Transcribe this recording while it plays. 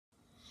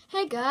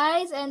Hey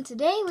guys, and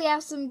today we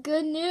have some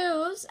good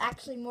news.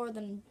 Actually, more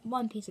than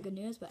one piece of good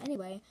news, but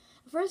anyway.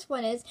 The first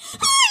one is, hi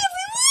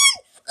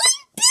everyone!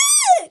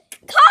 I'm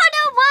back!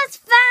 Cotta was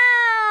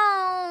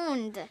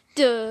found!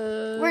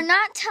 Duh. We're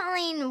not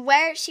telling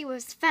where she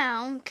was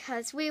found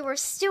because we were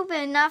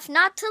stupid enough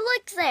not to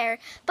look there.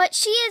 But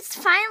she is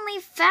finally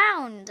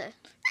found.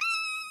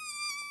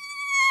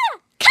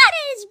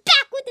 Cotta is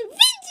back with a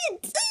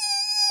vengeance!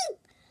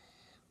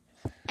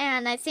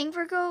 And I think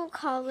we're going to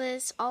call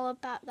this all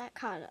about that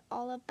Cotta.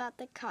 All about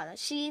the Cotta.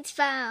 She's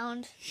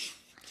found.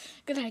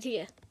 Good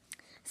idea.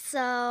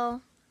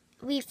 So,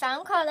 we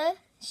found Cotta.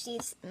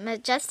 She's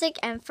majestic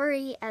and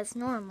furry as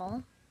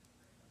normal.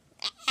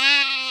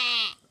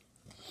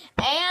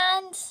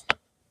 And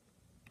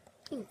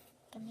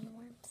gummy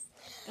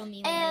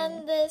worms.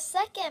 And the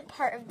second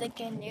part of the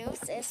good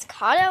news is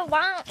Cotta,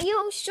 why don't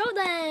you show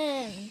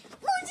them?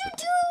 What to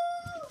do?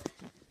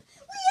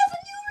 We have a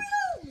new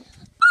room!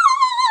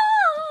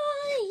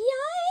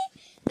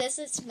 This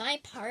is my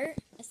part.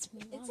 It's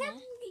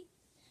happening.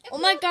 Oh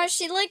my gosh,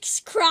 she looks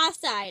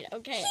cross-eyed.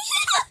 Okay,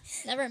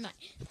 never mind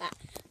that.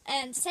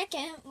 And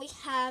second, we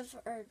have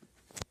our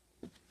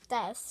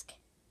desk.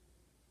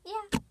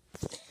 Yeah.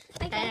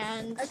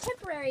 And our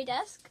temporary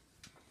desk.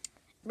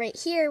 Right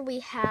here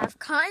we have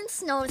Cotton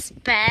Snow's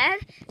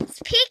bed. It's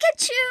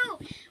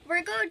Pikachu.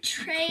 We're going to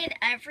trade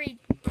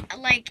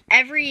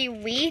every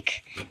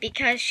week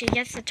because she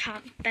gets the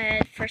top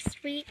bed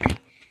first week.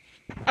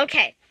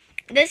 Okay,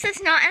 this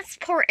is not as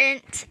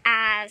important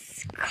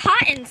as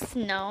Cotton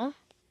Snow.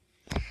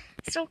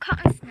 So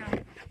Cotton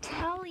Snow,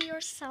 tell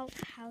yourself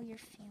how you're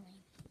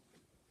feeling.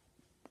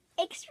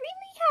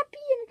 Extremely happy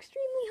and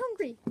extremely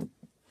hungry.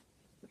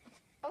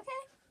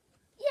 Okay.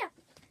 Yeah.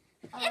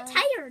 And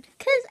Tired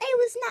because I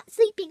was not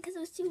sleeping because I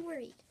was too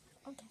worried.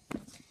 Okay.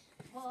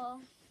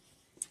 Well,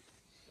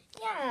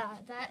 yeah,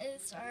 that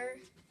is our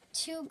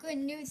two good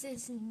news.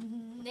 Is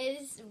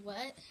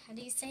what? How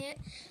do you say it?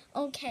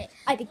 Okay.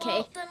 IDK.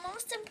 Well, the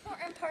most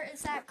important part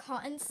is that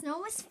Cotton Snow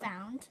was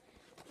found,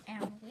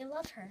 and we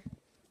love her.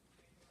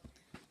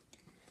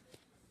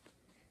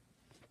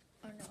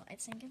 Oh no, I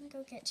think I'm gonna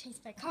go get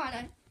chased by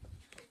Cotta.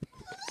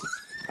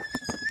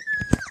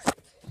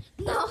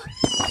 No.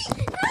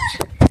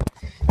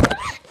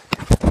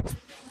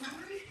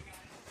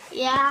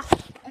 Yeah.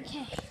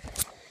 Okay.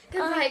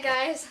 Goodbye,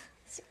 guys.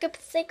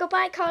 Say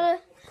goodbye, Cotta.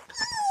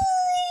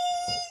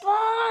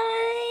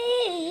 Bye.